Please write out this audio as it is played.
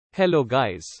Hello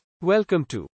guys. Welcome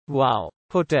to Wow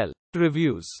Hotel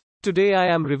Reviews. Today I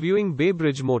am reviewing Bay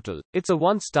Bridge Motel. It's a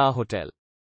 1-star hotel.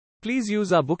 Please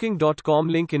use our booking.com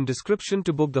link in description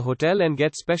to book the hotel and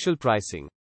get special pricing.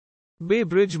 Bay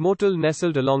Bridge Motel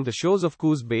nestled along the shores of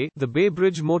Coos Bay. The Bay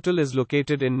Bridge Motel is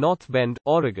located in North Bend,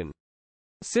 Oregon.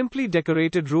 Simply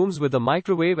decorated rooms with a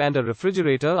microwave and a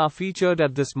refrigerator are featured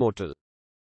at this motel.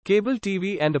 Cable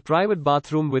TV and a private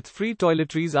bathroom with free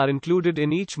toiletries are included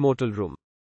in each motel room.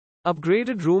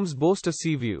 Upgraded rooms boast a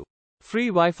sea view. Free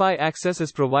Wi-Fi access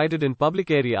is provided in public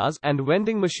areas, and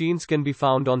vending machines can be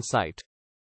found on site.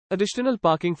 Additional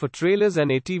parking for trailers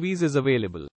and ATVs is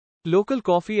available. Local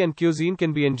coffee and cuisine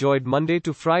can be enjoyed Monday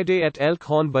to Friday at Elk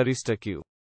Horn Barista-Q.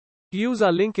 Use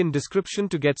our link in description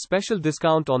to get special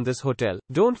discount on this hotel.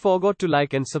 Don't forget to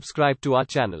like and subscribe to our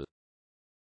channel.